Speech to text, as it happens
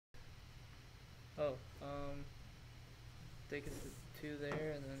think it's 2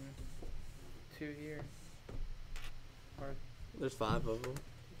 there and then 2 here. Or There's 5 of them.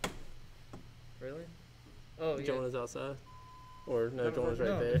 really? Oh yeah. Jonah's outside. Or no, Jonah's right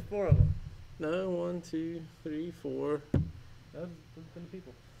no, there. There's 4 of them. No, 1, 2, 3, 4. Those been the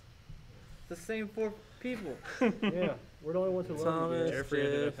people. It's the same 4 people. Yeah, we're the only ones who love Thomas, you. Jeffrey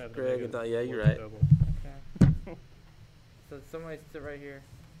ended up Jeff, having to Greg, make and a Don. Yeah, you're work right. double. Okay. So somebody sit right here,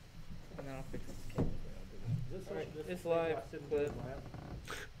 and then I'll fix this camera. Alright, it's live, clip.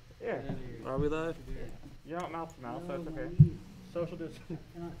 Yeah. Are we live? You're not mouth to mouth, so it's okay. Social distance.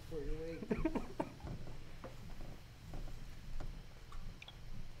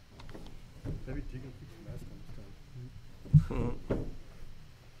 Maybe Deacon keeps the mask on this time.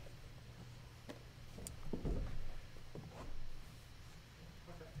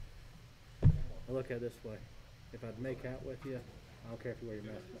 I look at it this way. If I'd make out with you, I don't care if you wear your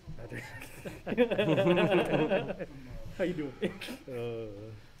mask. How you doing?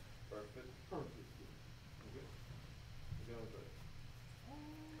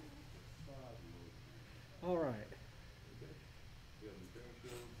 All right.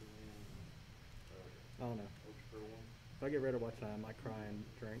 I don't know. If I get rid of watch time, I might cry and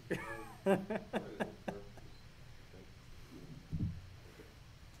drink.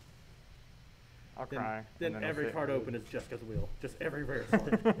 I'll cry. Then and I'll every sit. card open is Jessica's wheel. Just every rare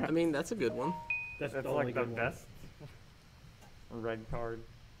card. I mean, that's a good one. That's That's the only like the good one. best red card.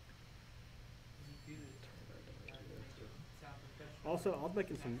 Also, I was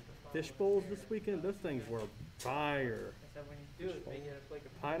making some fish bowls this weekend. Those things were fire. Except when you do it, make it like a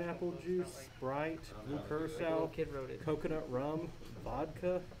Pineapple juice, Sprite, blue like a little curacao, kid wrote it. coconut rum,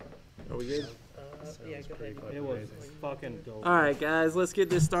 vodka. Are we good? Yeah, go ahead. It was fucking dope. All right, guys, let's get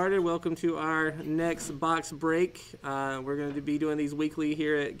this started. Welcome to our next box break. We're going to be doing these weekly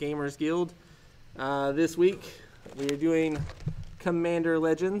here at Gamers Guild. This week, we are doing Commander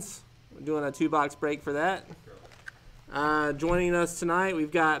Legends. We're doing a 2-box break for that. Joining us tonight,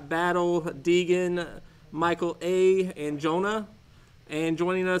 we've got Battle, Deegan, Michael A., and Jonah. And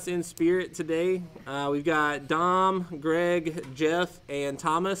joining us in spirit today, we've got Dom, Greg, Jeff, and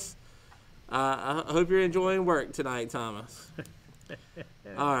Thomas. I hope you're enjoying work tonight, Thomas.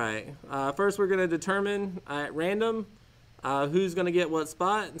 All right. First, we're going to determine at random who's going to get what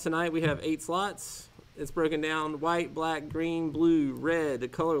spot. Tonight, we have 8 slots. It's broken down white, black, green, blue, red,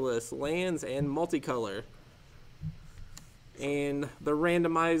 colorless, lands, and multicolor. And the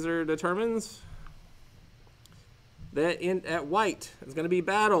randomizer determines that at white is going to be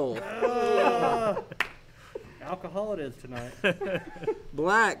Battle. Alcohol it is tonight.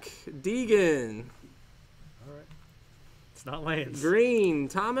 Black, Deegan. All right. It's not Lance. Green,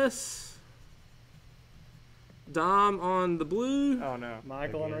 Thomas. Dom on the blue. Oh no.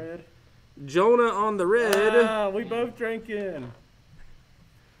 Michael on red. Jonah on the red. Ah, we both drinking.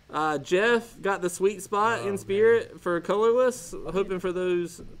 Jeff got the sweet spot in spirit for colorless. Hoping for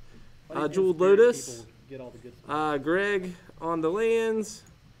those Jeweled Lotus. Get all the good stuff. Greg on the lands.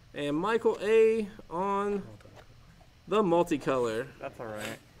 And Michael A. on the multicolor. That's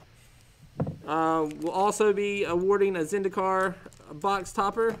alright. We'll also be awarding a Zendikar box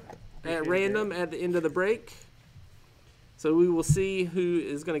topper at random at the end of the break. So we will see who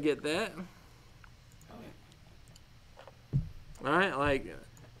is going to get that. All right, like,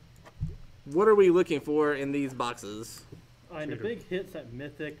 what are we looking for in these boxes? And the big hits at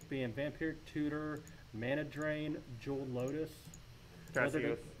Mythic being Vampiric Tutor, Mana Drain, Jeweled Lotus.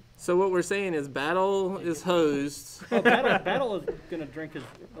 Gracias. So what we're saying is Battle is hosed. Oh, Battle is gonna drink his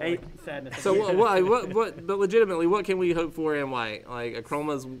sadness. So what? But legitimately, what can we hope for in white? Like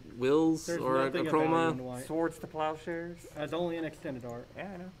Akroma's Wills There's or nothing of value in Akroma? white. Swords to Plowshares. As only an extended art. Yeah,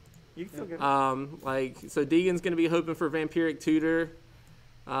 I know. You can still get it. Like so, Deegan's gonna be hoping for Vampiric Tutor.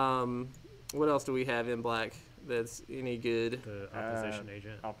 What else do we have in black that's any good? The opposition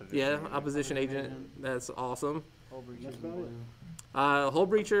agent. Opposition. Yeah, Opposition Agent. That's awesome. That's about it. Hull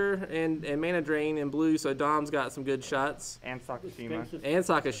Breacher and Mana Drain in blue, so Dom's got some good shots. And Sakashima. Sphinx is, And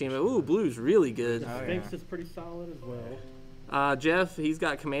Sakashima. Ooh, blue's really good. Oh, Sphinx yeah. is pretty solid as well. Jeff, he's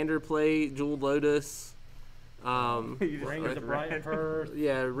got Commander Play, Jeweled Lotus. You just Ring put of the the Bright red. Purse.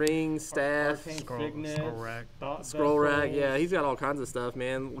 Yeah, Ring, Staff, Arcane Scroll Signet. rack. Thought Scroll Rack. Vessels. Yeah, he's got all kinds of stuff,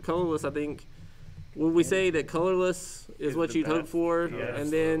 man. Colorless, I think. Would we say that colorless is what the you'd hope best. for? Yes.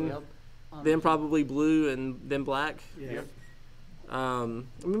 And then probably blue and then black? Yeah. I mean,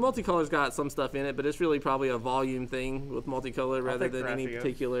 multicolor's got some stuff in it, but it's really probably a volume thing with multicolor rather take than any Thrasios.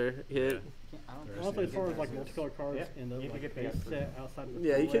 particular hit. Also, as far as like multicolor cards Yeah, in the you can like, get the base extra. set outside of the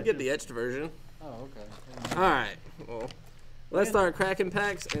Yeah, you could get the flashes. etched version. Oh, okay. All right. Well, let's start cracking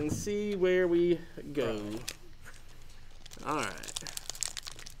packs and see where we go. All right.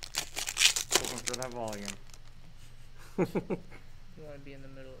 Looking for that volume. You want to be in the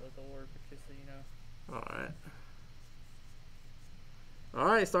middle of the orb, just so you know. All right. All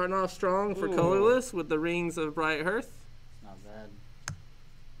right, starting off strong for Ooh. colorless with the Rings of Bright Hearth. Not bad.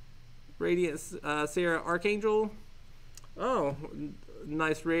 Radiant Sarah Archangel. Oh,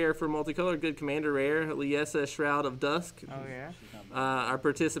 nice rare for multicolor. Good commander rare. Liesa Shroud of Dusk. Oh yeah. Our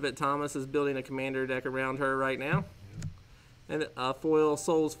participant Thomas is building a commander deck around her right now. And foil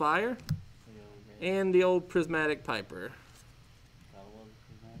Soul's Fire. And the old Prismatic Piper.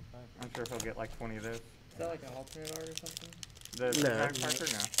 I'm sure he'll get like 20 of those. Is that like an alternate art or something? The No. Prismatic Piper?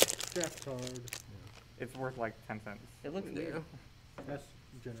 No. Draft card. It's worth like 10 cents. It looks weird. Yeah. That's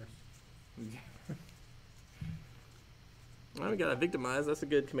generous. Well, we got a Victimize. That's a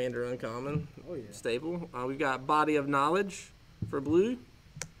good commander uncommon. Oh yeah. Staple. We've got Body of Knowledge for blue.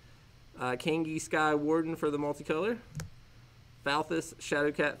 Kangi Sky Warden for the multicolor. Falthus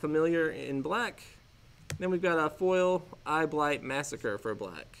Shadowcat Familiar in black. Then we've got a foil Eye Blight Massacre for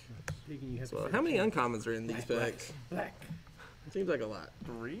black. Speaking, you have So to how many uncommons are in these packs? Black. Seems like a lot.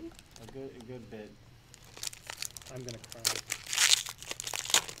 3? A good bit. I'm gonna cry.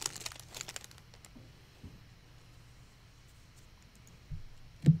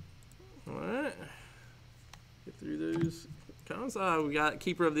 Alright. Get through those counts. We got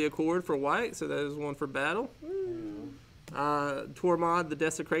Keeper of the Accord for white, so that is one for battle. Tormod the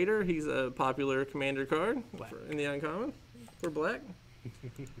Desecrator, he's a popular commander card in the uncommon for black.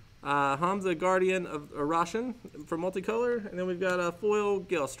 Hamza Guardian of Arashan for multicolor, and then we've got a foil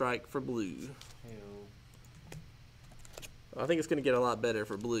Gale Strike for blue. I think it's going to get a lot better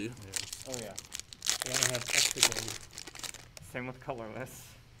for blue. Oh yeah. We only have extra gold. Same with colorless.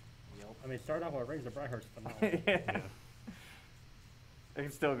 I mean, start off with Rings of Brightheart's phenomenal. Yeah. It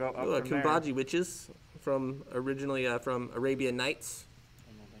can still go up Look, from there. Kumbaji Witches from originally from Arabian Nights.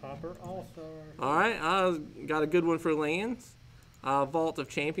 Popper All-Star. All right, got a good one for lands. Vault of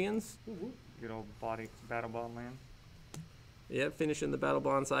Champions. Good old battle bond land. Yep, finishing the Battle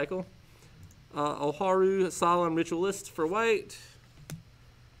Bond cycle. Oharu Solemn Ritualist for white.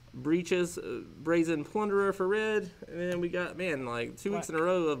 Breaches Brazen Plunderer for red. And then we got, man, like 2 weeks in a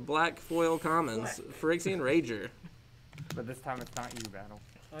row of black foil commons. Phyrexian Rager. But this time it's not you, battle.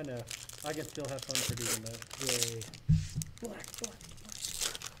 I know. I can still have fun producing those. Yay. Black.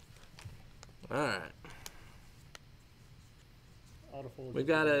 All right. Autofold. We've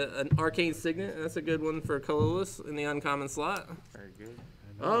got an Arcane Signet. That's a good one for colorless in the uncommon slot. Very good.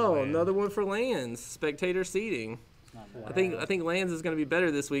 Oh, another one for lands. Spectator Seating. I think lands is going to be better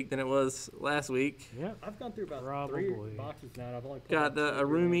this week than it was last week. Yeah, I've gone through about Probably. 3 boxes now. And I've only pulled Got out the 2 or 3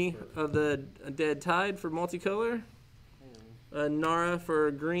 Arumi ones for- of the Dead Tide for multicolor. Nara for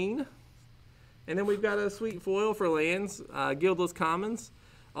green. And then we've got a sweet foil for lands. Guildless Commons.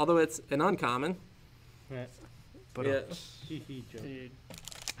 Although it's an uncommon. Yeah. Yeah. Hee joke. Dude.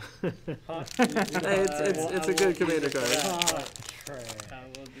 Hot. Hey, it's a good commander card. Hot trash. I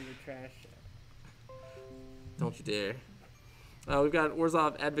will do the trash. Don't you dare. We've got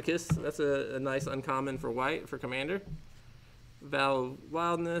Orzhov Advocus. That's a nice uncommon for white for commander. Vow of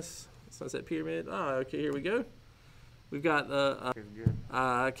Wildness. Sunset Pyramid. Oh, okay, here we go. We've got Good, good.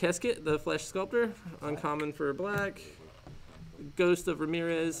 Kesket, the Flesh Sculptor. Uncommon for black. Ghost of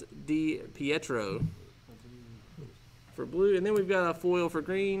Ramirez Di Pietro for blue. And then we've got a foil for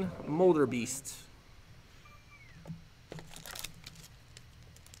green. Molder Beast.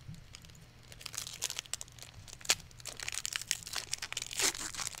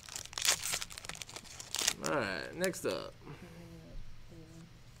 Alright, next up.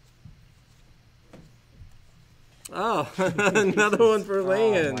 Oh, another one for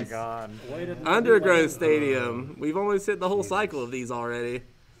lands. Oh my god. Way to Undergrowth Stadium. We've almost hit the whole cycle of these already. This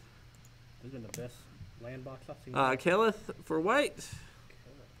has been the best land box I've seen. Keleth for white.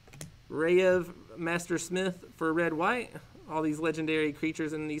 Rayev Master Smith for red-white. All these legendary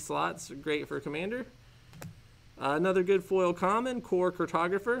creatures in these slots are great for commander. Another good foil common, Core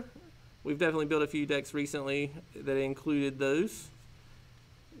Cartographer. We've definitely built a few decks recently that included those.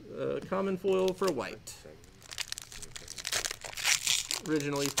 Common foil for white.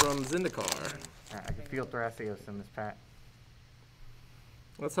 Originally from Zendikar. Alright, I can feel Thrasios in this pack.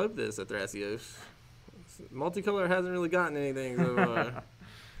 Let's hope this at Thrasios. Multicolor hasn't really gotten anything so far.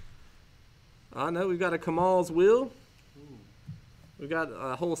 No, we've got a Kamal's Will. We've got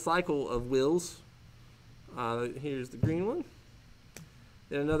a whole cycle of wills. Here's the green one.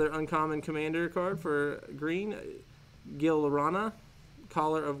 Then another uncommon commander card for green. Gil Lorana,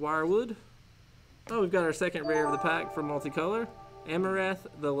 Collar of Wirewood. Oh, we've got our second rare of the pack for multicolor. Amarath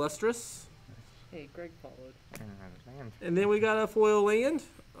the Lustrous. Hey, Greg followed. Land. And then we got a foil land.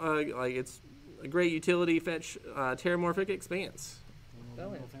 Like it's a great utility fetch terramorphic expanse. That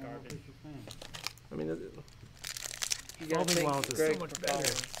one's garbage. I mean, You gotta Evolving thank Wilds is so Greg much for better.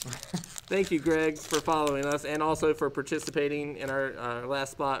 following. thank you, Greg, for following us and also for participating in our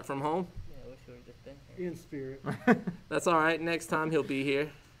last spot from home. Yeah, I wish you would've just been here. In spirit. That's all right. Next time he'll be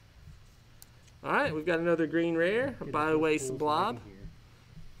here. All right, we've got another green rare, Bio-Waste Blob.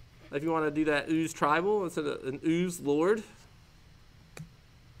 If you want to do that Ooze Tribal instead of an Ooze Lord.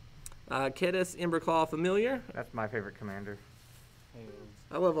 Kedis Emberclaw Familiar. That's my favorite commander.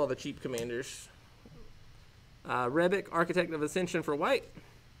 I love all the cheap commanders. Rebic, Architect of Ascension for white.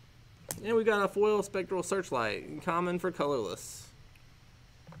 And we got a foil Spectral Searchlight, common for colorless.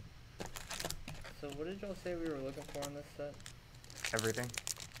 So what did y'all say we were looking for in this set? Everything.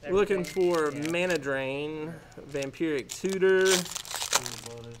 We're looking Everything? for Yeah. Mana Drain, Vampiric Tutor,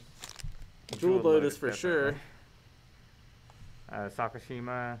 Jewel Jeweled Lotus for definitely. sure.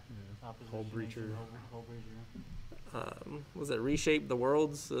 Sakashima. Hull Breacher. Was it Reshape the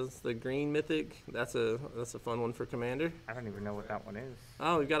Worlds? That's the green mythic. That's a fun one for Commander. I don't even know what that one is.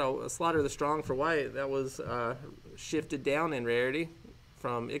 Oh, we've got a Slaughter the Strong for white. That was shifted down in rarity.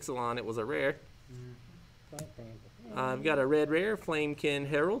 From Ixalan, it was a rare. We've got a red rare, Flamekin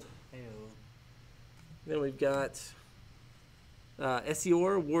Herald. Then we've got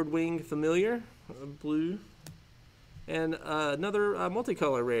Essior, Wardwing Familiar, blue. And another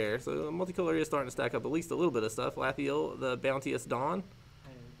multicolor rare. So multicolor is starting to stack up at least a little bit of stuff. Lathiel, the Bounteous Dawn.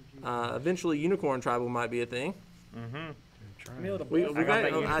 Eventually, Unicorn Tribal might be a thing. Mm-hmm.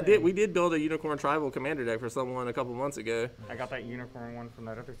 We did build a Unicorn Tribal commander deck for someone a couple months ago. I got that unicorn one from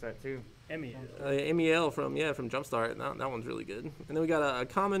that other set too. MEL from Jumpstart. That one's really good. And then we got a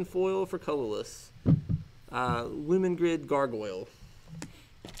common foil for colorless. Lumen Grid Gargoyle.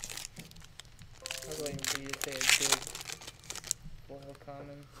 I was waiting for you to say a good foil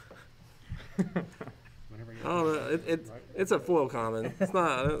common. Whenever you I don't know. It's a foil common. It's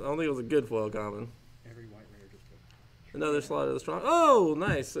not. I don't think it was a good foil common. every white rare just goes. Another Slaughter of the Strong. Oh,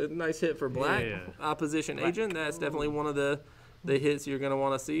 nice. A nice hit for black. Yeah. Opposition Agent. That's definitely one of the hits you're going to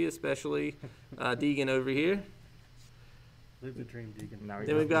want to see, especially Deegan over here. Live the dream, Deegan. Now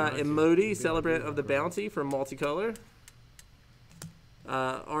Then we've got Emoti, Celebrant of the Bounty for multicolor.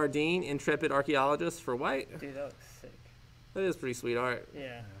 Ardeen, Intrepid Archaeologist for white. Dude, that looks sick. That is pretty sweet art.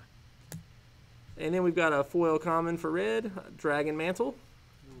 Yeah. And then we've got a foil common for red, Dragon Mantle.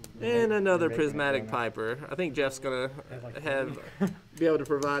 And another You're making it Prismatic go now. Piper. I think Jeff's going Have, to be able to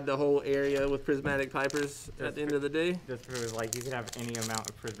provide the whole area with Prismatic Pipers at the end of the day. Just proves like you can have any amount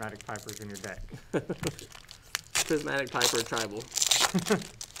of prismatic pipers in your deck. Prismatic Piper Tribal.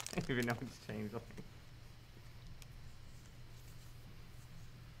 Even though it's changed.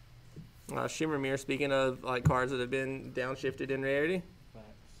 Shimmermere, speaking of like cards that have been downshifted in rarity.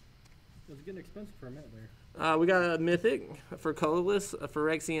 It was getting expensive for a minute there. We got a Mythic for colorless, a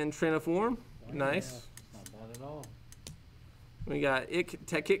Phyrexian Triniform. Nice. Not bad at all. We got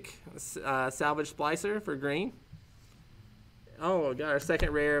Tekik, Salvage Splicer for green. Oh, we got our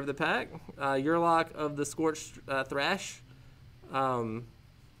second rare of the pack. Yurlok of the Scorched Thrash. Mana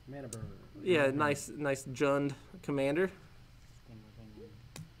burn. Yeah, nice Jund commander.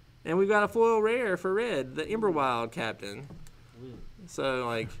 And we've got a foil rare for red, the Emberwild Captain. So,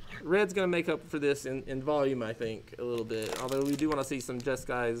 like, red's going to make up for this in volume, I think, a little bit. Although we do want to see some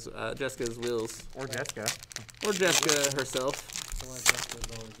Jessica's wills. Or Jessica. Or Jessica herself.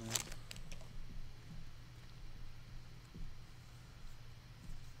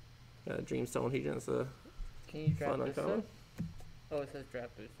 Dreamstone Agent's a Can you draft fun this uncommon. up? Oh, it says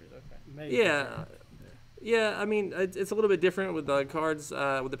draft boosters. Okay. Maybe. Yeah, I mean, it's a little bit different with the cards,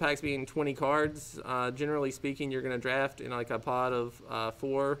 with the packs being 20 cards. Generally speaking, you're going to draft in like a pod of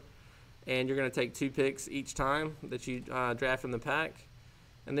 4, and you're going to take 2 picks each time that you draft from the pack.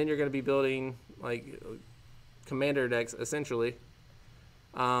 And then you're going to be building like commander decks, essentially.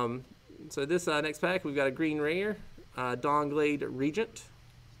 So this next pack, we've got a green rare, Dawnglade Regent.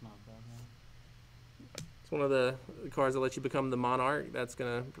 It's not bad, man. It's one of the cards that lets you become the Monarch.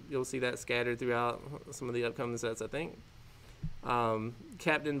 You'll see that scattered throughout some of the upcoming sets, I think.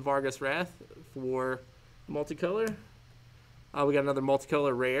 Captain Vargas Wrath for multicolor. We got another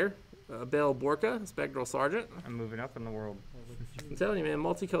multicolor rare, Bell Borka, Spectral Sergeant. I'm moving up in the world. I'm telling you, man,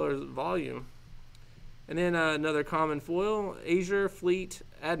 multicolor is volume. And then another common foil, Azure Fleet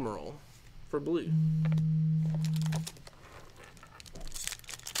Admiral for blue.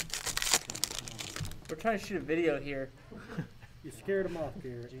 We're trying to shoot a video here. You scared him off,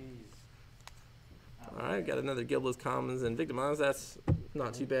 Garrett. All right, got another Gibless Commons and Victimize. That's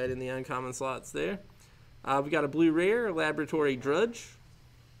Not too bad in the uncommon slots there. We got a blue rare, Laboratory Drudge.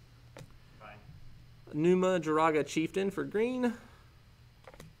 Numa Jiraga Chieftain for green.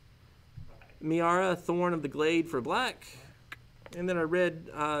 Miara Thorn of the Glade for black. And then a red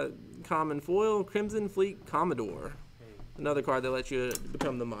common foil, Crimson Fleet Commodore. Another card that lets you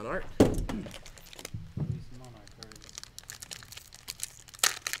become the Monarch. Maybe some Monarch cards.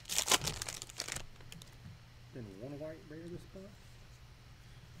 Then one white rare this spot.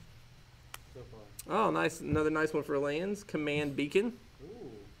 So far. Oh, nice. Another nice one for lands. Command Beacon. Ooh.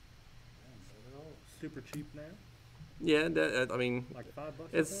 Damn, not at all. Super cheap now. Yeah, I mean, Like $5. I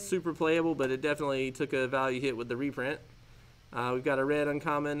it's think. super playable, but it definitely took a value hit with the reprint. We've got a red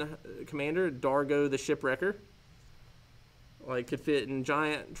uncommon commander, Dargo the Shipwrecker. Like, could fit in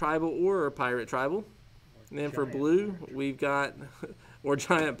giant tribal or pirate tribal. And then for Giant blue, we've got, or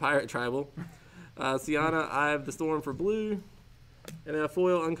giant pirate tribal, Sienna Eye of the Storm for blue. And then a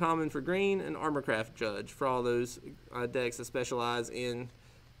foil uncommon for green, and Armorcraft Judge for all those decks that specialize in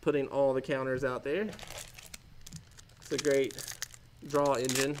putting all the counters out there. It's a great draw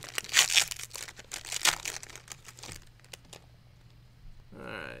engine.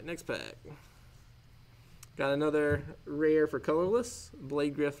 Alright, next pack. Got another rare for colorless,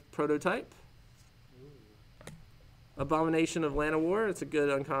 Blade Griff Prototype. Abomination of Llanowar, it's a good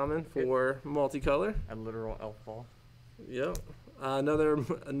uncommon for multicolor. A literal elf ball. Yep.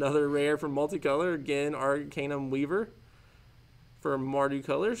 Another rare from multicolor, again, Arcanum Weaver for Mardu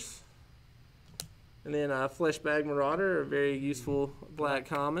colors. And then Fleshbag Marauder, a very useful black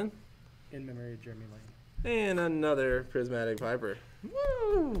common. In memory of Jeremy Lane. And another Prismatic Viper.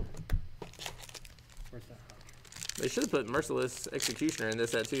 Woo! Where's that hot? They should have put Merciless Executioner in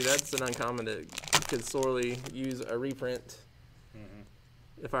this set too. That's an uncommon that could sorely use a reprint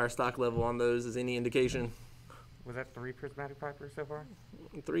if our stock level on those is any indication. Was that 3 Prismatic Vipers so far?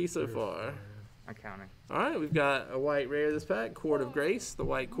 3 so far. I'm counting. All right, we've got a white rare this pack, Court of Grace, the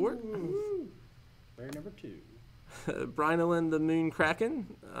White Court. Rare number 2. Brynolin the Moon Kraken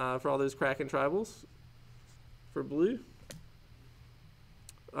for all those Kraken tribals for blue.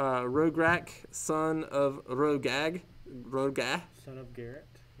 Rograk, Son of Rogag. Son of Garrett.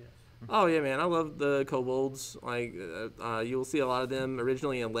 Yes. Oh yeah, man, I love the kobolds. Like, you'll see a lot of them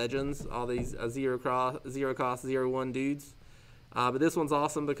originally in Legends. All these zero cost, 0/1 dudes. But this one's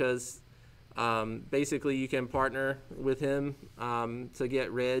awesome because basically you can partner with him to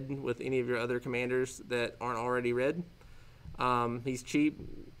get red with any of your other commanders that aren't already red. He's cheap.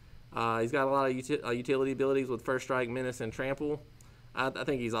 He's got a lot of utility abilities with First Strike, Menace, and Trample. I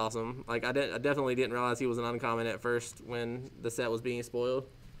think he's awesome. Like, I definitely didn't realize he was an uncommon at first when the set was being spoiled.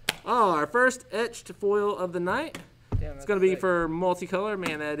 Oh, our first etched foil of the night. Damn, It's going to be for multicolor.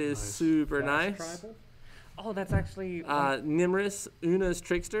 Man, that is super Flash nice. Tribal. Oh, that's actually Nimrus, Una's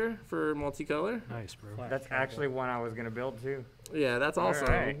Trickster for multicolor. Nice, bro. Flash that's Tribal. actually one I was gonna build too. Yeah, that's awesome.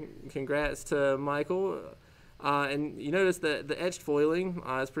 Alright. Congrats to Michael. And you notice that the etched foiling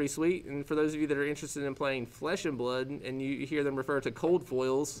is pretty sweet. And for those of you that are interested in playing Flesh and Blood, and you hear them refer to cold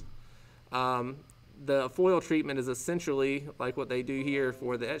foils, the foil treatment is essentially like what they do here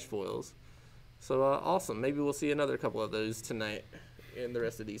for the etched foils. So awesome. Maybe we'll see another couple of those tonight in the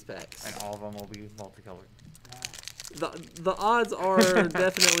rest of these packs. And all of them will be multicolored. The odds are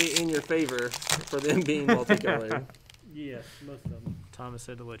definitely in your favor for them being multicolored. Yes, most of them. Thomas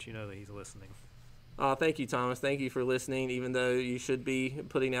said to let you know that he's listening. Thank you, Thomas. Thank you for listening, even though you should be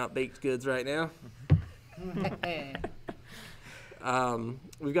putting out baked goods right now.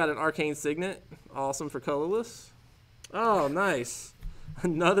 We've got an Arcane Signet. Awesome for colorless. Oh, nice.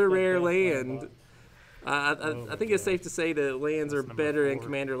 Another rare land. I think it's safe to say that lands are That's number better in 4.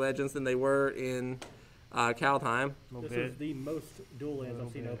 Commander Legends than they were in Kaldheim. This is the most dual lands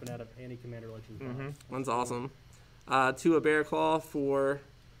I've seen open out of any Commander Legends box. One's awesome. Tua Bearclaw for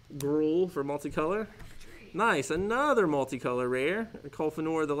Gruul for multicolor. Nice, another multicolor rare.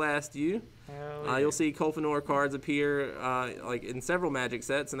 Kolfanor the Last You. Hell You'll see Kolfanor cards appear like in several Magic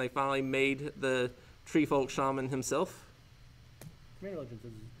sets, and they finally made the Treefolk Shaman himself. Commander Legends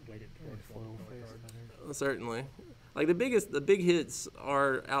is weighted towards Foil one face card. better. Certainly. Like the big hits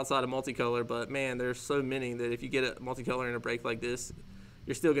are outside of multicolor, but man, there's so many that if you get a multicolor in a break like this,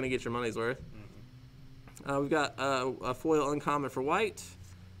 you're still going to get your money's worth. We've got a foil uncommon for white,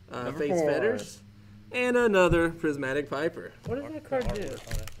 Fate's 4. Fetters, and another Prismatic Viper. What does that card do?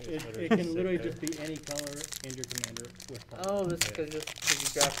 It can literally just be any color in your commander with color. Oh, this is because you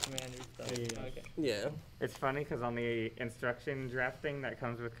draft commander stuff. Yeah. Okay. Yeah. It's funny because on the instruction drafting that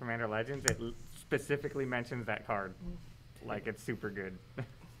comes with Commander Legends, it specifically mentions that card. Like, it's super good.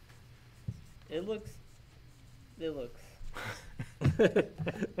 It looks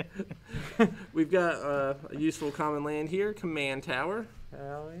We've got a useful common land here, Command Tower.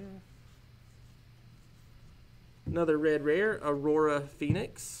 Hell yeah. Another red rare, Aurora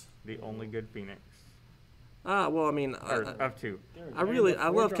Phoenix. The only good Phoenix. Well, I mean, Or of two. I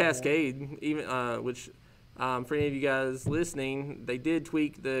love Cascade, even which for any of you guys listening, they did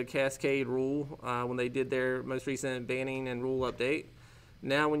tweak the Cascade rule when they did their most recent banning and rule update.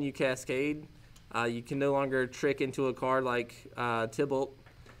 Now, when you Cascade, you can no longer trick into a card like Tybalt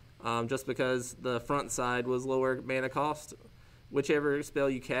just because the front side was lower mana cost. Whichever spell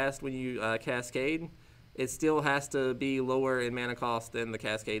you cast when you Cascade, it still has to be lower in mana cost than the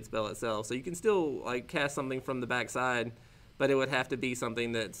Cascade spell itself. So you can still like cast something from the back side, but it would have to be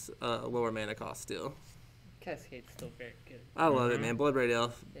something that's lower mana cost still. Cascade's still very good. I love it, man. Bloodbraid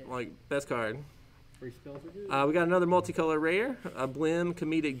Elf, Yeah. like best card. Free spells are good. We got another multicolor rare, a Blim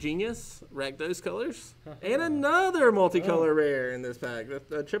Comedic Genius, Rakdos colors, and another multicolor rare in this pack,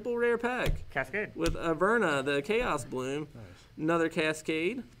 a triple rare pack Cascade. with Averna, the Chaos Bloom, another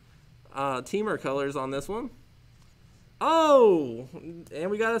Cascade, Teamer colors on this one. Oh, and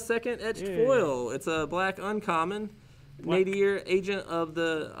we got a second etched foil. It's a black uncommon, Nadir, Agent of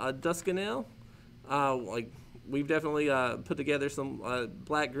the Duskanel. We've definitely put together some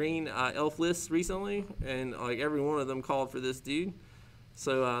black-green elf lists recently, and like every one of them called for this dude.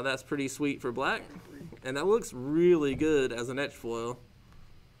 So that's pretty sweet for black, and that looks really good as an etch foil.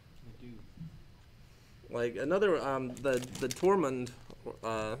 I do. Like another the Tormund,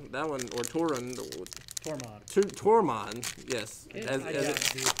 that one or Torund, Tormund, yes,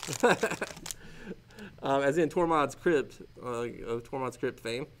 as in Tormod's Crypt, of Tormod's Crypt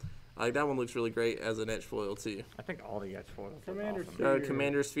fame. Like that one looks really great as an etch foil too. I think all the etch foils look Commander awesome. Sphere.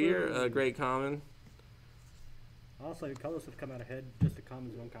 Commander Sphere, a great common. Honestly, colors have come out ahead. Just the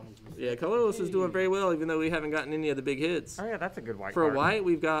commons, one commons. Yeah, colorless is doing very well, even though we haven't gotten any of the big hits. Oh yeah, that's a good white For card. a white,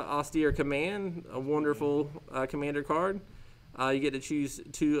 we've got Austere Command, a wonderful commander card. You get to choose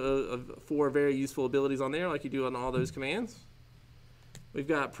 2 of 4 very useful abilities on there, like you do on all those commands. We've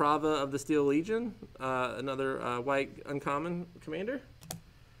got Prava of the Steel Legion, another white uncommon commander.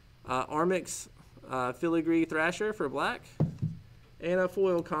 Armix Filigree Thrasher for black. And a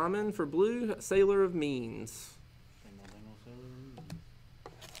foil common for blue, Sailor of Means.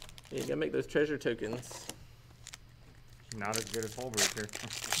 Yeah, you gotta make those treasure tokens. Not as good as Hullbreaker.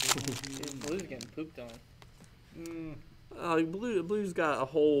 Blue's getting pooped on. Blue's got a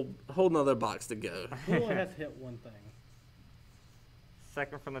whole nother box to go. Blue only has to hit one thing.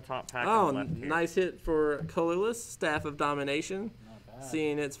 Second from the top pack. Oh, on the left here. nice hit for colorless, Staff of Domination. Not bad.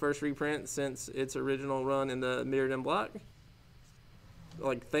 Seeing its first reprint since its original run in the Mirrodin block.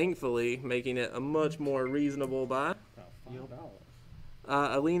 Like, thankfully, making it a much more reasonable buy. About $5.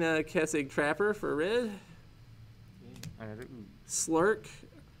 Alina Kessig Trapper for red. Slurk,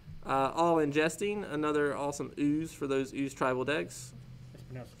 All Ingesting, another awesome ooze for those ooze tribal decks. It's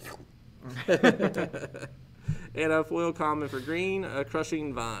pronounced. And a foil common for green,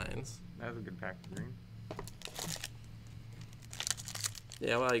 Crushing Vines. That was a good pack of green.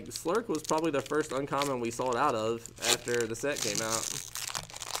 Yeah, like Slurk was probably the first uncommon we sold out of after the set came out.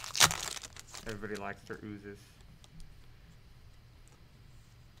 Everybody likes their oozes.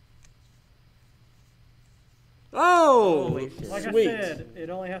 Oh, Holy shit. Like sweet. I said, it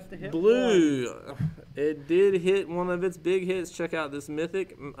only has to hit Blue. one. It did hit one of its big hits. Check out this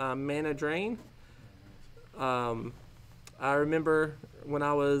mythic, Mana Drain. I remember when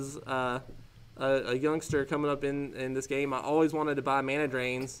I was a youngster coming up in this game, I always wanted to buy Mana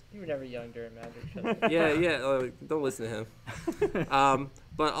Drains. You were never young during Magic. Yeah, don't listen to him.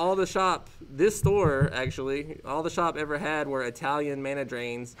 But all the shop, this store actually, all the shop ever had were Italian Mana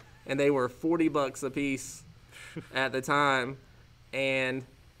Drains, and they were $40 a piece at the time. And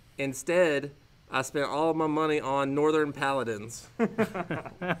instead, I spent all of my money on Northern Paladins. And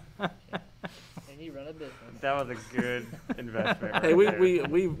you run a business. That was a good investment. Hey, right there.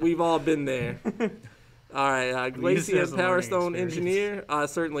 we've all been there. All right, We used to Glacian have some Power learning Stone experience. Engineer, I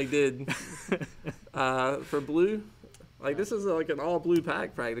certainly did. For blue, like this is like an all blue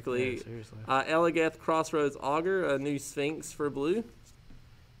pack practically. Yeah, seriously. Elegeth Crossroads Augur, a new Sphinx for blue.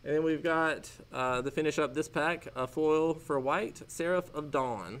 And then we've got, to finish up this pack, a foil for white, Seraph of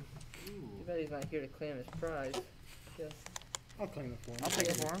Dawn. Too bad he's not here to claim his prize. Just I'll claim it for him. I'll take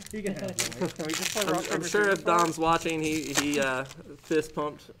it for him. He can have it. Can we just play rock, I'm paper, sure scissors if for it? Dom's watching, he fist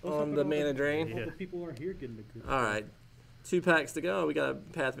pumped on the Mana Drain. All the people who aren't here getting the group. All right, 2 packs to go. We got a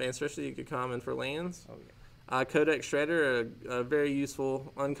Path of Ancestry you could common for lands. Oh, yeah. Codex Shredder, a very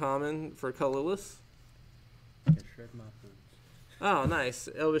useful uncommon for colorless. I can shred my boots. Oh, nice.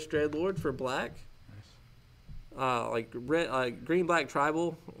 Elvish Dreadlord for black. like red, green black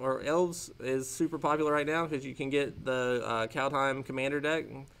tribal or elves is super popular right now because you can get the Kaldheim commander deck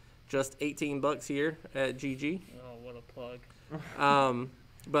just $18 here at GG. Oh, what a plug.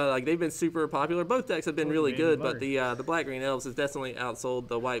 But like they've been super popular. Both decks have been Oh, really man, good, butter. but the black green elves has definitely outsold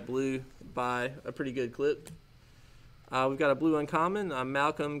the white blue by a pretty good clip. We've got a blue uncommon, a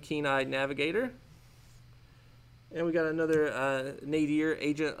Malcolm Keen-Eyed Navigator, and we got another Nadir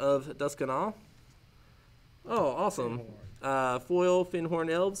Agent of Duskanal. Oh, awesome! Foil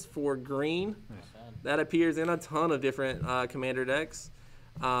Finhorn Elves for green. That appears in a ton of different commander decks.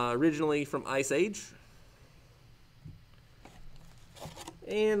 Originally from Ice Age.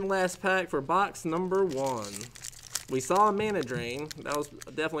 And last pack for box number 1. We saw a Mana Drain. That was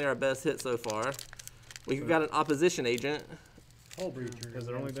definitely our best hit so far. We've got an Opposition Agent. Hull Breacher. Has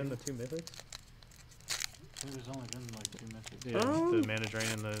there only been the 2 mythics? There's only been like 2 mythics. Yeah, the Mana Drain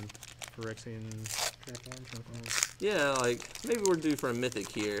and the Phyrexian. Yeah, like maybe we're due for a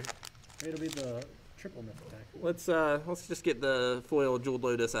Mythic here. It'll be the triple mythic pack. Let's just get the foil Jeweled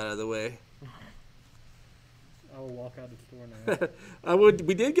Lotus out of the way. I will walk out the store now.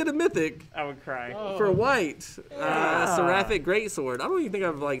 We did get a Mythic I would cry. for white. Seraphic Greatsword. I don't even think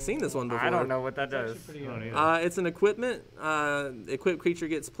I've like seen this one before. I don't know what that does. Pretty I don't either. It's an equipment. Equipped creature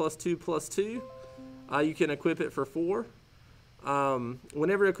gets +2/+2. You can equip it for 4.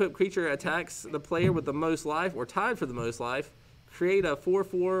 Whenever equipped creature attacks the player with the most life or tied for the most life, create a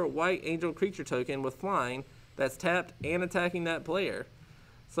 4/4 white angel creature token with flying that's tapped and attacking that player.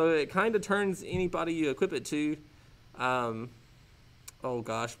 So it kind of turns anybody you equip it to. Oh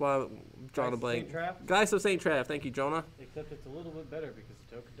gosh, why I'm drawing a blank. Geist of St. Traff. Thank you, Jonah. Except it's a little bit better because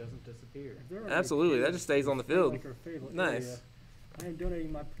the token doesn't disappear. Absolutely, that just stays on the field. Like our favorite Nice. area. I am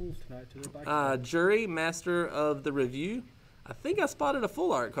donating my pools tonight to the bike. Jury, Master of the Review. I think I spotted a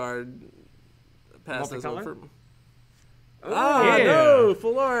full art card. Pass those Multicolor? over. yeah. No,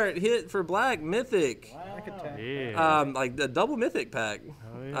 full art hit for black mythic. Back attack. Yeah. Like the double mythic pack.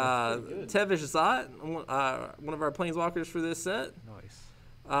 Oh, yeah. Tevish Zot, one of our planeswalkers for this set. Nice.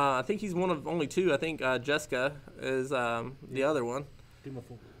 I think he's one of only 2. I think Jessica is the other one. Do my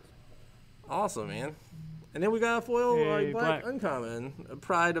full. Awesome, man. And then we got a foil Yay, black black. uncommon, a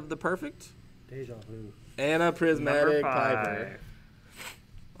Pride of the Perfect, Deja vu. and a Prismatic Number Piper.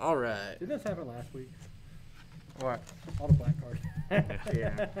 5. All right. Did this happen last week? What? All the black cards.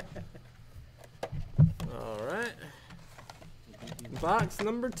 Yeah. All right. Box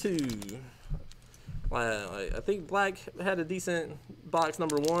number 2. Well, I think black had a decent box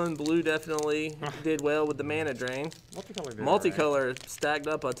number 1. Blue definitely did well with the Mana Drain. Multicolor did Multicolor stacked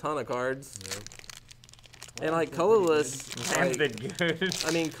up a ton of cards. And like colorless, Lands like, did good.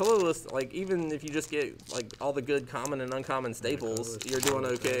 I mean colorless, like even if you just get like all the good common and uncommon staples, colorless you're doing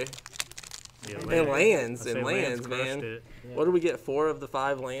is okay. Yeah, And lands, I say and lands, crushed man. it. What do we get? 4 of the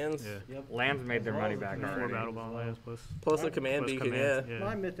 5 lands, Yeah. Lands made their money back 4 already. battle bond lands plus a command plus beacon. command, Yeah.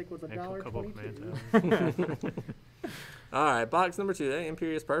 My mythic was And a couple of $1.22. command towers. All right, box number 2. Hey,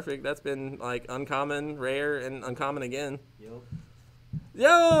 Imperious Perfect. That's been like uncommon, rare, and uncommon again. Yep.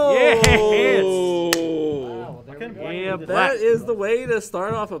 Yo! Yes! Wow, well, there we go. Yeah, That black. is the way to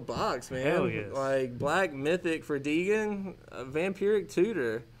start off a box, man. Hell yes. Like black mythic for Deegan, a vampiric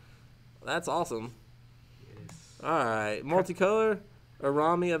tutor. That's awesome. All right, multicolor,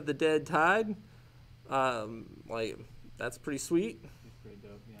 Arami of the Dead Tide. Like that's pretty sweet. It's pretty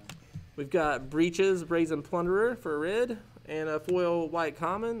dope, yeah. We've got Breaches, Brazen Plunderer for red, and a foil white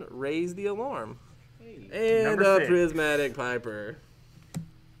common, Raise the Alarm, Hey, and Number a 6. Prismatic Piper.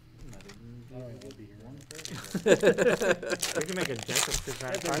 I didn't I don't give want to be here. one third. We can make a deck of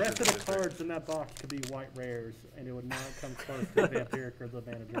prismatic The rest of pipers the cards in that box could be white rares, and it would not come close to Vampiric or the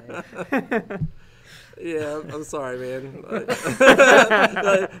Mana Drain. Yeah, I'm sorry, man.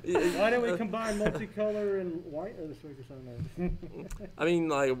 Why don't we combine multicolor and white? Oh, this week or something. I mean,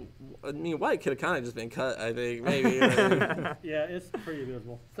 white could have kind of just been cut. I think maybe. Like, Yeah, it's pretty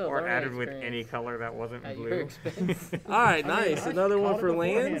visible. So Or learning added with experience any color that wasn't at your blue. expense. all right, I mean, nice. I Another one caught it for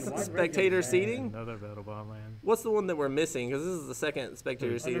beforehand. lands. Why did Spectator Reagan say seating. Another battle bond land. What's the one that we're missing? Because this is the second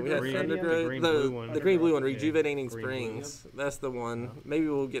spectator seating. We had Green- Thundergrowth, the green-blue one. the green blue one, Yeah, Rejuvenating green-blue. Springs. That's the one. Maybe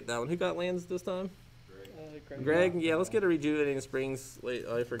we'll get that one. Who got lands this time? Greg. Greg. Yeah, let's get a Rejuvenating Springs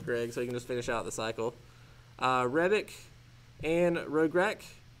for Greg, so he can just finish out the cycle. Rebic and Rograk.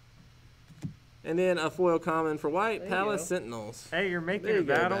 And then a foil common for white, There you Palace go. Sentinels. Hey, you're making There a you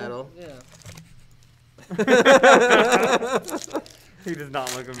go, battle. Yeah. He does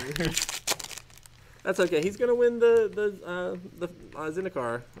not look amused. That's okay. He's gonna win the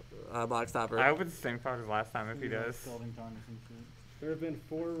Zendikar box topper. I hope it's the same card as last time if he does. Scalding Tarn or some shit. There have been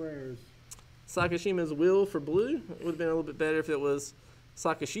 4 rares. Sakashima's Will for blue. It would have been a little bit better if it was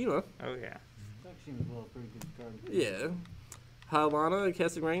Sakashima. Oh yeah. Sakushima's well a pretty good card. Yeah. Halana,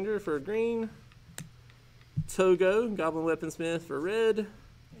 Keswick Ranger for green. Togo, Goblin Weaponsmith for red.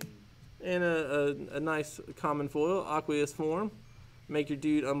 And a nice common foil, Aqueous Form. Make your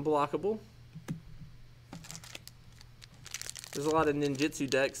dude unblockable. There's a lot of ninjutsu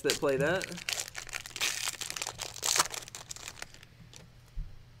decks that play that.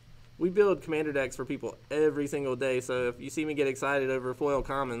 We build commander decks for people every single day, so if you see me get excited over foil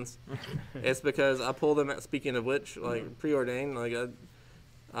commons, it's because I pull them at, speaking of which, like preordained, like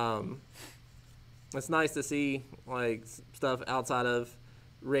it's nice to see like stuff outside of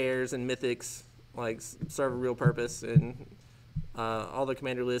rares and mythics like serve a real purpose, and all the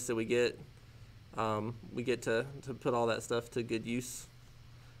commander lists that we get to put all that stuff to good use.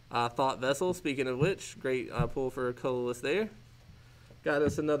 Thought Vessel, speaking of which, great pull for a colorless there. Got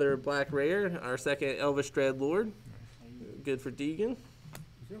us another black rare, our second Elvish Dreadlord. Good for Deegan. Is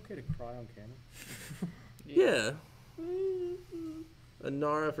it okay to cry on camera? Yeah. A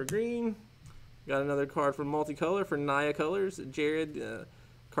Nara for green. Got another card from Multicolor for Naya Colors. Jared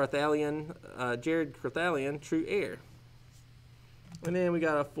Carthalion, True Air. And then we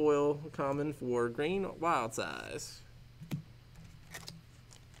got a foil common for green, Wild Size.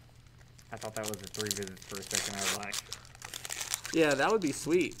 I thought that was a 3 visits for a second. I was like, Yeah, that would be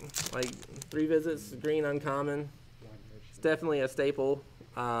sweet. Like 3 visits, green uncommon. It's definitely a staple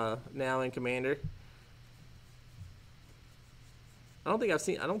now in Commander. I don't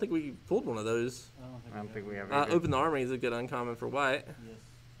think we pulled one of those. I don't think we have either. Open the Armory is a good uncommon for white. Yes.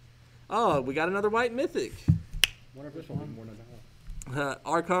 Oh, we got another white mythic. Wonder if this will be more than that.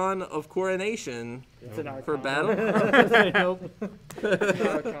 Archon of Coronation It's an for battle. Nope.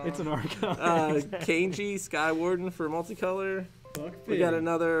 It's an Archon. Kanji Skywarden for multicolor. We got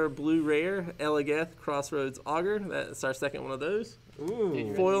another blue rare, Eligeth Crossroads Augur. That's our second one of those.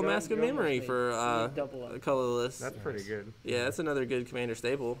 Ooh, Foil Mask of Memory for double up. colorless. that's pretty good. Yeah, that's another good Commander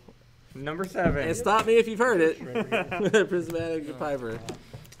staple. Number 7. And stop me if you've heard it. Prismatic Piper.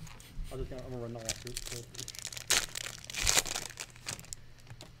 I'm gonna run off.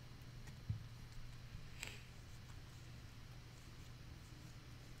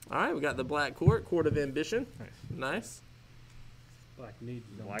 All right, we got the Black Court, Court of Ambition. Nice. Black needs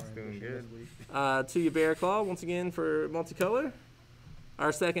Black's doing good. To you, Bear Claw, once again for multicolor.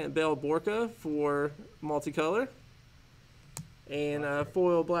 Our second Bell Borka for multicolor. And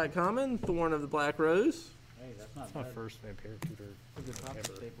foil Black Common, Thorn of the Black Rose. Hey, that's not That's my bad. first vampire tutor. That's a good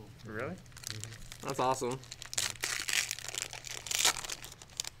top staple. Really? That's awesome.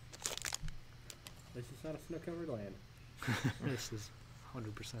 This is not a snow-covered land. This is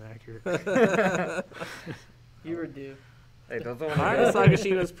 100% accurate. You were due. Hey, those are All right,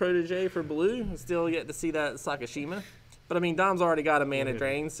 Sakashima's Protege for blue. Still yet to see that Sakashima. But I mean, Dom's already got a mana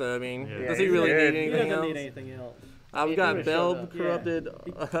drain, so I mean, Yeah. does he Yeah, really he's need good. He anything doesn't else? need anything else. We've He got would've showed Belb, up. Corrupted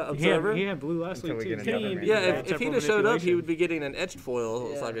He Observer. had blue last Until week we too. get Can another he- man. Yeah, if Except he'd for have showed up, he manipulation. would be getting an etched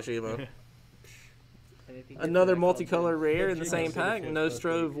foil Yeah. Sakashima. Yeah. And if he gets Another that call, multicolor rare in the Jake same was in pack, the fifth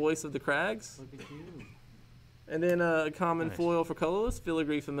Nostro, last week. Voice of the Crags. Look at you. And then a common Nice. foil for colorless,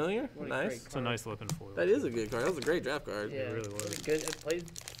 Filigree Familiar. What a Nice. great It's a nice looking foil. That is a good card. That was a great draft card. Yeah, really was. good. It played.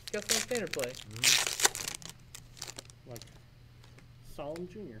 Got some standard play, Like Solemn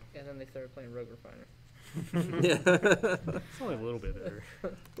Jr. and then they started playing Rogue Refiner. Yeah. It's only a little bit better.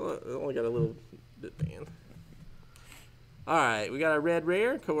 Well, it only got a little bit banned. All right, we got a red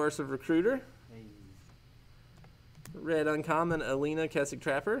rare, Coercive Recruiter. Hey. Red uncommon, Alina Keswick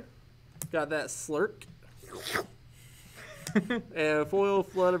Trapper. Got that Slurk. And foil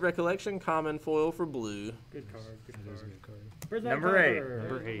Flood of Recollection, common foil for blue. Good card. Good That is a card. good card. Where's that Number 8. card?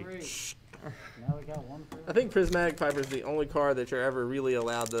 Number eight. Great. Now we got one for I think Prismatic Piper is the only card that you're ever really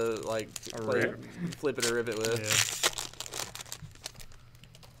allowed to like A play, rip? flip it or rip it with.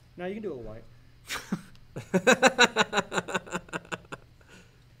 No, you can do a white.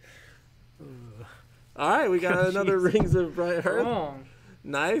 All right, we got another Rings of Bright Earth. Wrong.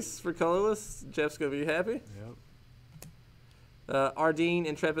 Nice for colorless. Jeff's gonna be happy. Yep. Ardeen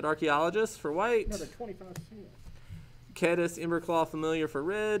Intrepid Archaeologist for white. Another 25 cents. Kedis Emberclaw Familiar for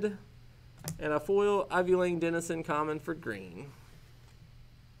red. And a foil Ivy Lane Denizen Common for green.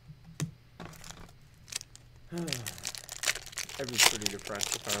 I'd be pretty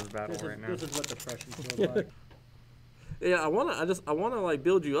depressed if I was battling right now. This is what depression feels like. Yeah, I wanna like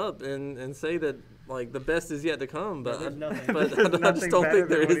build you up and say that like the best is yet to come, but There's nothing. but There's I just nothing don't better think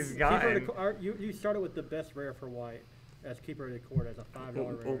there than what is. he's Keeper of the gotten. Co- you started with the best rare for white as Keeper of the Court as a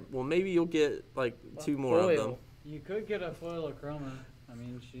 $5 rare. Well, maybe you'll get like 2 more of them. Foil. You could get a foil of Chroma. I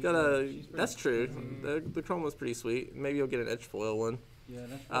mean, she's That's pretty- true. The chrome was pretty sweet. Maybe you'll get an edge foil one. Yeah,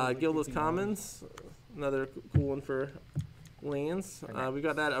 that's probably Guildless $15. Commons, another cool one for lands. We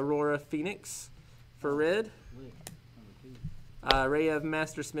got that Aurora Phoenix for red. Lit. Number 2. Ray of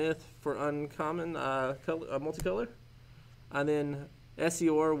Master Smith for uncommon multicolor. And then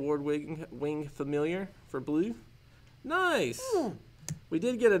Essior Ward Wing Familiar for blue. Nice! We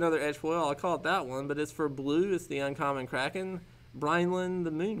did get another edge foil. I'll call it that one, but it's for blue. It's the uncommon Kraken. Brinelin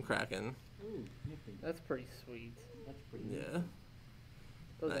the Moon Kraken. Ooh, nifty. That's pretty sweet. That's pretty. Yeah.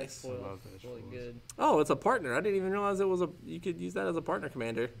 Those Nice. X foils Love those really foils. good. Oh, it's a partner. I didn't even realize it was you could use that as a partner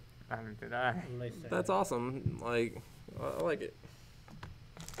commander. Neither did I. And they say That's awesome. Like, I like it.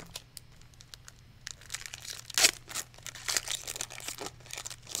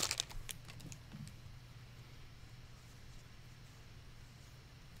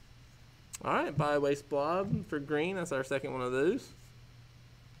 All right, by Waste Blob for green. That's our second one of those.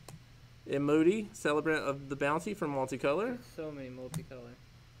 Emoti, Celebrant of the Bounty for multicolor. So many multicolor.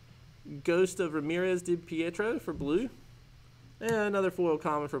 Ghost of Ramirez de Pietro for blue. And another foil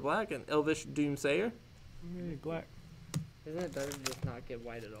common for black. And Elvish Doomsayer. Hey, black. Isn't it better to just not get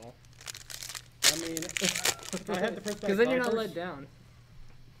white at all? I mean, I had the first Because then you're not let down.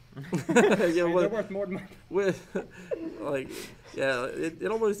 Yeah, They're with, worth more than my. like, yeah, it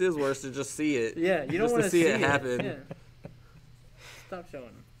almost is worse to just see it. Yeah, you don't Just want to see it it happen. Yeah. Stop showing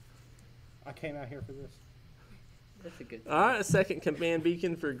them. I came out here for this. That's a good. All right, a second command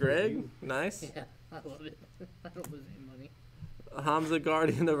beacon for Greg. Nice. Yeah, I love it. I don't lose any money. Hamza,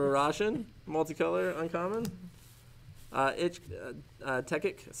 Guardian of Arashan, multicolor, uncommon.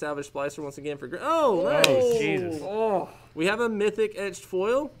 Tekik, Salvage Splicer once again for Greg. Oh, nice. Oh, Jesus. Oh, we have a mythic edged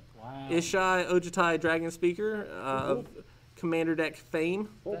foil. Wow. Ishai Ojutai Dragon Speaker of Commander Deck fame.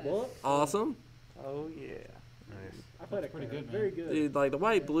 Full book. Awesome. Oh yeah. Nice. I played it pretty pretty good, good. man. Very good. Dude, like the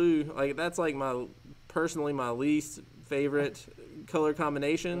white blue, like that's like personally my least favorite color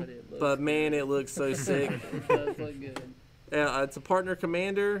combination. But it looks But man, it looks so sick. It does look good. Yeah, it's a partner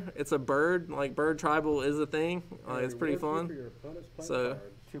commander. It's a bird. Like bird tribal is a thing. It's pretty Reward you fun. for your opponent's playing So- cards.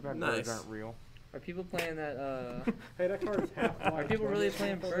 Too bad Nice. birds aren't real. Are people playing that? Hey, that card is half white. Are people really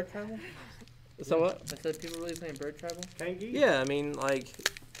playing bird tribal? So what? I said people really playing bird tribal. Kangi? Yeah, I mean, like,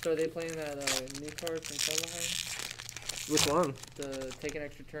 So are they playing that new card from Colorheim? which one? The take an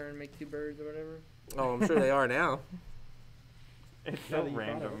extra turn, make 2 birds or whatever. Oh, I'm sure they are now. It's Now so that you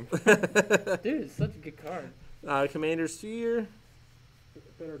random. Dude, it's such a good card. Commander Sphere.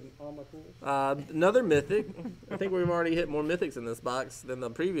 Better than all my pools. Another mythic. I think we've already hit more mythics in this box than the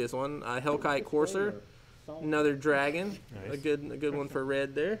previous one. Hellkite Courser. Another dragon. Nice. A good one for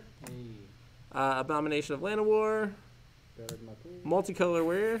red there. Hey. Abomination of Llanowar. Better than my pools. Multicolor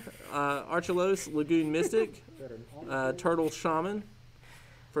wear. Archelos Lagoon Mystic. Better than all my pools. Turtle Shaman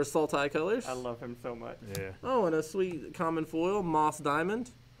for Sultai colors. I love him so much. Yeah. Oh, and a sweet common foil, Moss Diamond.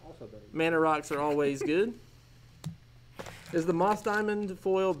 Also better. Mana rocks are always good. Is the Moss Diamond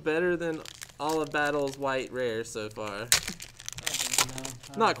foil better than all of Battle's white rares so far? No,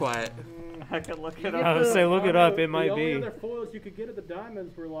 I Not don't quite. know. I could look it I up. would say look it up. It The might only be. other foils you could get at the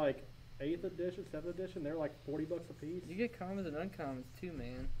diamonds were like 8th edition, 7th edition. They're like $40 a piece. You get commons and uncommons too,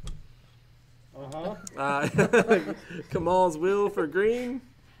 man. Kamal's Will for green.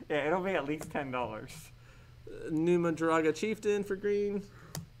 Yeah, it'll be at least $10. Numa Draga Chieftain for green.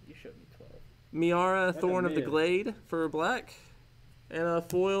 You showed me 12. Miara That's a Thorn of the mid. Glade for black. And a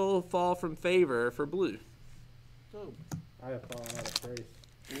foil Fall from Favor for blue. So, I have fallen out of grace.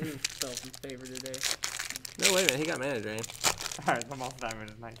 William fell in favor today. No, wait a minute. He got Mana Drain. Alright, the Moss Diamond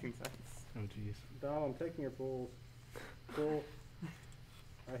is 19 cents. Oh, jeez. Dom, I'm taking your pools. Cool.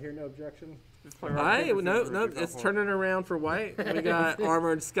 I hear no objection. Just play rock, Alright, paper, no, scissors, no, go it's for it. turning around for white. We got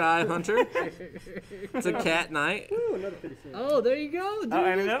Armored Sky Hunter. It's a cat knight. Ooh, another 50 cents. Oh, there you go, dude. Oh,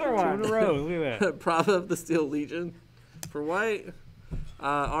 and another Two one. in a row. Look at that. Prava of the Steel Legion for white.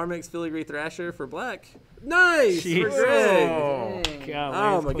 Armix Filigree Thrasher for black. Nice! For Jesus. Greg. Oh. Dang. God,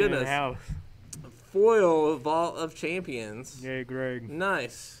 Oh, Lane's my cleaning goodness. house. Foil Vault of Champions. Yay, Greg.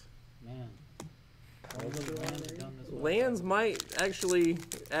 Nice. man. All those lands have done this well. Lands might actually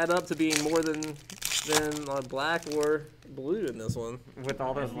add up to being more than black or blue in this one. With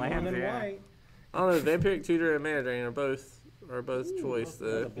all those And lands, then yeah. white. I don't know. Vampiric Tutor and Mana Drain are both choice.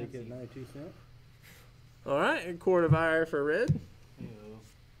 That's a big hit, 92 cents. All right, and Court of Ire for red. Ew.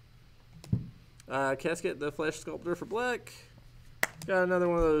 Casket the Flesh Sculptor for black. Got another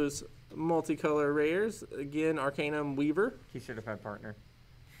one of those multicolor rares. Again, Arcanum Weaver. He should have had partner.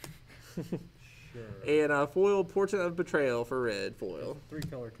 Sure. And foil Portent of Betrayal for red foil.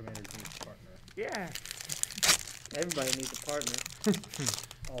 3-color commanders need a partner. Yeah. Everybody needs a partner.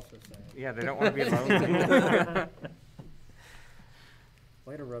 Also sad. Yeah, they don't want to be alone.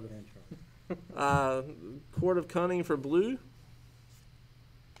 Way to rub it in, Charlie. Court of Cunning for blue.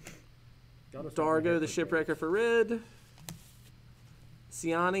 Got us Dargo, over the here. Shipwrecker for red.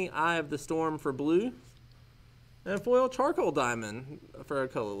 Siani, Eye of the Storm for blue. And foil Charcoal Diamond for a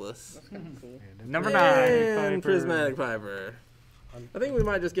colorless. That's kind of cool. Number And 9. Prismatic Piper. I think we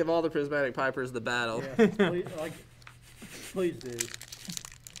might just give all the Prismatic Pipers the battle. Yes, please, please do.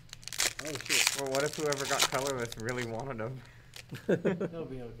 Oh shit. Well, what if whoever got colorless really wanted them? They'll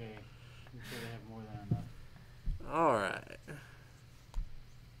be okay. I'm sure they have more than enough. All right.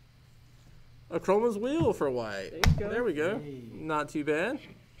 A Chroma's Wheel for white. There you go. There we go. Hey. Not too bad.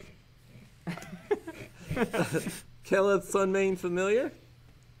 Keleth Sunmane Familiar.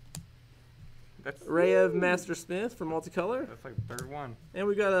 That's Rayev Master Smith for multicolor. that's like the third one. And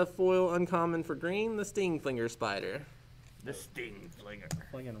we got a foil uncommon for green, the Stingflinger Spider. The Sting Flinger.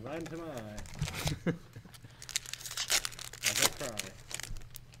 Flinging right into my eye. I just cry.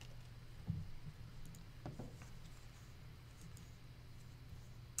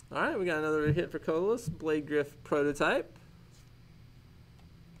 All right, we got another hit for colorless, Blade Griff Prototype.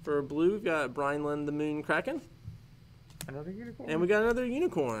 For blue, we've got Brineland the Moon Kraken. Another unicorn. And we got another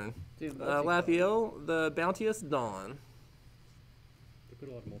unicorn, Dude, Lathiel the Bounteous Dawn. They put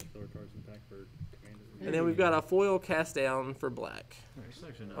a lot of multicolor cards in the pack for Commander. And then we've got a foil Cast Down for black. It's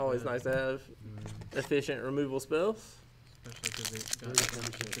actually not Always bad. nice to have efficient removal spells. Especially because they got the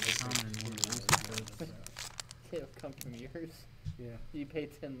benefit of the common and one of the recent cards. It'll come from yours. Yeah, You pay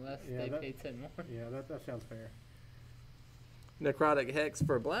 10 less, Yeah, they that- pay 10 more. yeah, that sounds fair. Necrotic Hex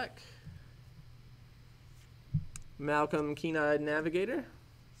for black. Malcolm Keen-Eyed Navigator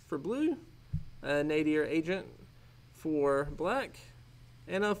for blue. A Nadir Agent for black.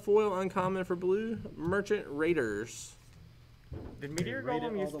 And a foil uncommon for blue, Merchant Raiders. Did Meteor Rate it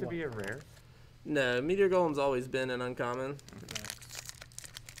Golem all used the to way. be a rare? No, Meteor Golem's always been an uncommon.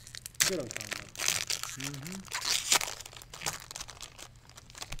 Good on combo.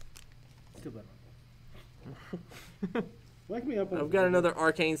 Still better. Wake me up when I've got another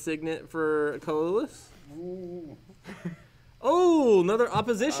Arcane Signet for colorless. Ooh. Oh, another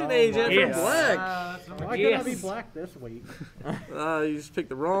Opposition Oh Agent my for God. black. That's number Why two. can't I be Yes. black this week? You just picked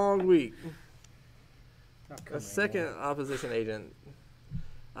the wrong week. Oh, come A on. second Opposition Agent.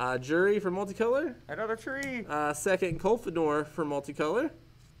 Jury for multicolor. Another tree. Second Colfidor for multicolor.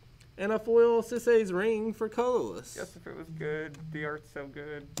 And a foil Sisay's Ring for colorless. Guess if it was good, the art's so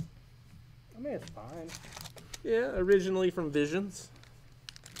good. I mean, it's fine. Yeah, originally from Visions.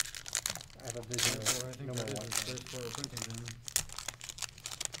 I have a vision Therefore, I of think no that more is white the cards. first foil printing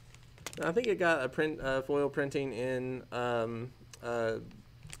then. I think it got a foil printing in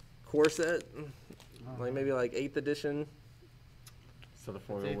Corset, like maybe like 8th edition. So the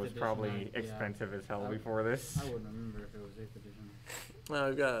foil eighth was edition, probably yeah. expensive as hell I- before this. I wouldn't remember if it was 8th edition.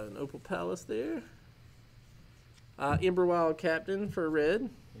 We've got an Opal Palace there. Emberwild Captain for red.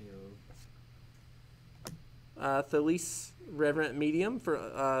 Heyo. Thalys Reverent Medium for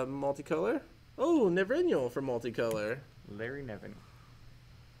multicolor. Oh, Nevrenul for multicolor. Larry Nevin.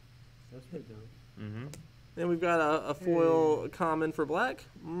 That's pretty dope. Mm-hmm. Then we've got a foil common for black.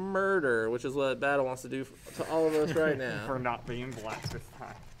 Murder, which is what Battle wants to do to all of us right now. For not being black this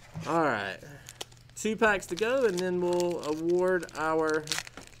time. All right. 2 packs to go, and then we'll award our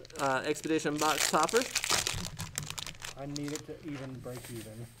Expedition Box Topper. I need it to even break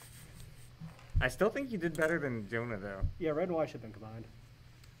even. I still think you did better than Jonah though. Yeah, red and white should have been combined.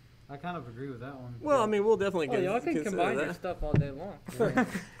 I kind of agree with that one. Well, I mean, we'll definitely Oh, y'all can consider combine your that. stuff all day long.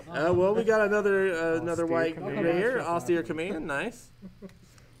 Well, we got another white Command. rare, Austere Command, nice.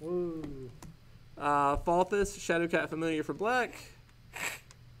 Woo. Falthus, Shadowcat Familiar for black.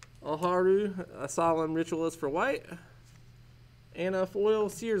 Alharu, a Solemn Ritualist for white. And a foil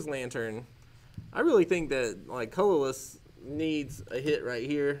Seer's Lantern. I really think that, like, colorless needs a hit right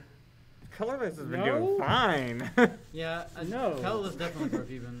here. Colorless has been No? doing fine. Yeah, No. Colorless definitely broke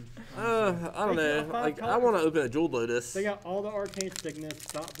even. I don't They know. got 5 Like, I colors. want to open a Jeweled Lotus. They got all the arcane signets,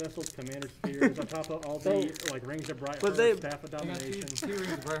 stop vessels, commander spheres, on top of all the like rings of bright But Heart, they- staff of They got domination. two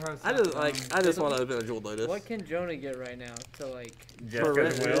rings of Brightheart I just Staff, want to open a Jeweled Lotus. What can Jonah get right now to like?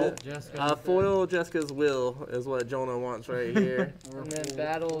 Jessica's red. will. Jessica. Foil Jessica's Will is what Jonah wants right here. Or And then full-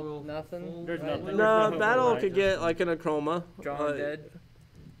 battle full- nothing. full- There's right? nothing. No, no Battle right. could get like an Achroma. Drawn dead.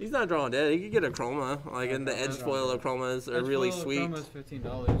 He's not drawing dead. He could get a Chroma. Like, and the no, edge no, foil no. Achromas are Edge really foil sweet. Chroma's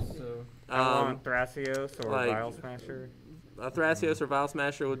 $15, so I want Thrasios or like- Vile Smasher. Thrasios or Vile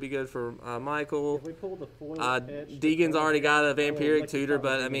Smasher would be good for Michael. If we pull the foil etched, Deegan's already got a Vampiric like Tutor, the top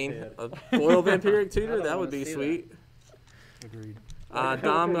but of I his mean, head. a foil Vampiric Tutor, don't that would wanna be see that. sweet. Agreed.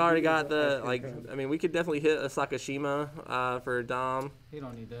 Dom already got the, That's like, good. I mean, we could definitely hit a Sakashima for Dom. He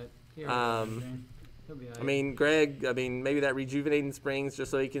don't need that. He already has Um, everything. He'll be I alright. mean, Greg, I mean, maybe that Rejuvenating Springs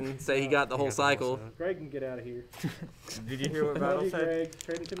just so he can say he got the whole cycle. Greg can get out of here. Did you hear what Love Battle you, said? Greg.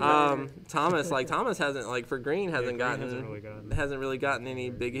 Trading to me later. Thomas hasn't, like, for Green hasn't Green gotten, hasn't really gotten any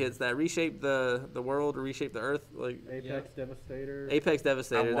big hits. That Reshape the world or Reshape the Earth, like, Apex Devastator. Apex I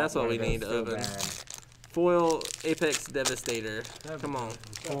Devastator, want that's what one we of those need to so open. bad. Foil Apex Devastator. That'd Come be on.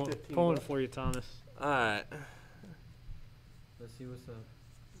 cool. About 15 Pulling bucks. for you, Thomas. Alright. Let's see what's up.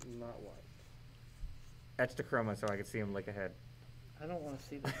 Not white. Etched to chroma so I could see him lick ahead. I don't want to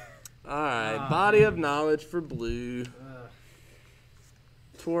see that. Alright. Ah, Body man. of Knowledge for blue.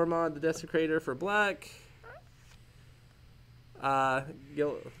 Tormod the Desecrator for black. I see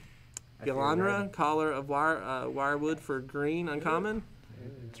Galandra, red. Collar of Wirewood for green, uncommon.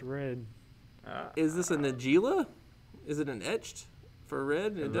 It's red. Is this a Nagila? Is it an etched for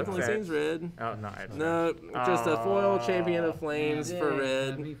red? It looks definitely seems etched. red. Oh, no, it's No, just a foil Champion of Flames Yeah, for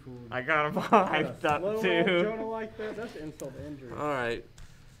that'd red. be fooled. I got him all hyped up Slow roll too. Jonah like that? That's insult to injury. Alright.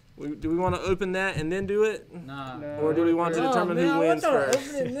 Do we want to open that and then do it? Nah. No. Or do we want to Oh, determine man, who I wins want to first?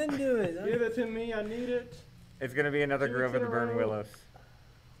 open it and then do it. Give it to me. I need it. It's gonna be another 2 Grove weeks of the in a Burn row. Willows.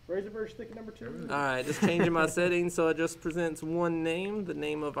 Razorburst stick number 2. Alright, just changing my settings so it just presents one name, the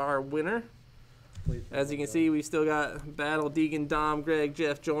name of our winner. Please. As you can see, we've still got Battle, Deegan, Dom, Greg,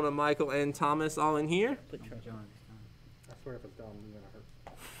 Jeff, Jonah, Michael, and Thomas all in here. John this time. I swear if it's dumb, I'm gonna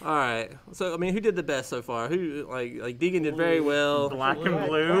hurt. Alright, so I mean, who did the best so far? Who, like Deegan did very well. Black and Black-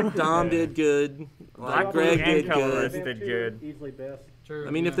 blue. black- Dom did good. Black, Like blue, Greg and did colorless. good. did good. Easily best. True.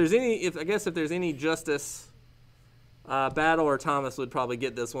 I mean, if yeah. there's any, if there's any justice, Battle or Thomas would probably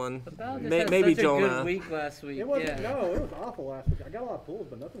get this one. The Battle just May- had maybe such a Jonah. good week last week. It wasn't. Yeah. No, it was awful last week. I got a lot of pulls,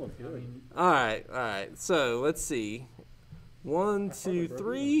 but nothing was I good. mean, Alright. So let's see. 1, 2,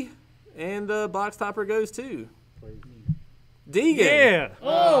 3, and the box topper goes to Please. Deegan. Yeah.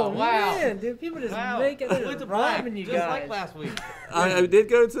 Oh, wow. man, dude, people just Wow. making Went it to black, robbing you just guys. like last week. I did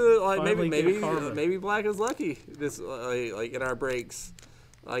go to like Finally maybe get karma. maybe Black is lucky this like in our breaks.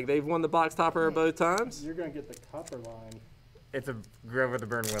 Like they've won the box topper both times. You're gonna get the copper line. It's a Grove of the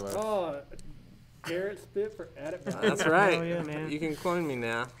Burn Willows. Oh, Garrett spit for at it. That's right. Oh, yeah, man. You can clone me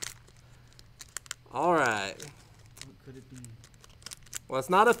now. All right. What could it be? Well, it's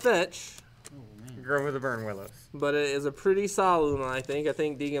not a fetch, Oh man. Grove of the Burn Willows. but it is a pretty solid one. I think. I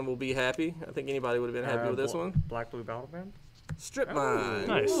think Deegan will be happy. I think anybody would have been happy with this one. Black Blue Battle Band. Strip mine.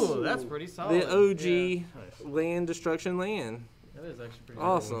 Nice. Ooh, that's pretty solid. The OG Yeah, land destruction land. that is actually pretty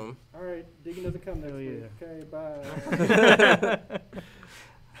Awesome. All right, Deegan doesn't come next Hell week. yeah. Okay, bye.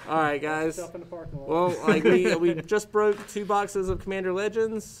 All right, guys. Stuff in the parking lot. Well, like we just broke 2 boxes of Commander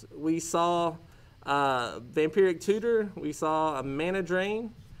Legends. We saw Vampiric Tutor. We saw a Mana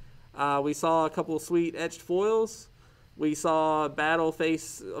Drain. We saw a couple of sweet etched foils. We saw Battle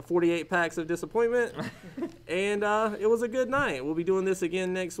face 48 packs of disappointment. And it was a good night. We'll be doing this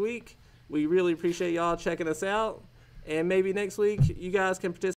again next week. We really appreciate y'all checking us out. And maybe next week you guys can participate.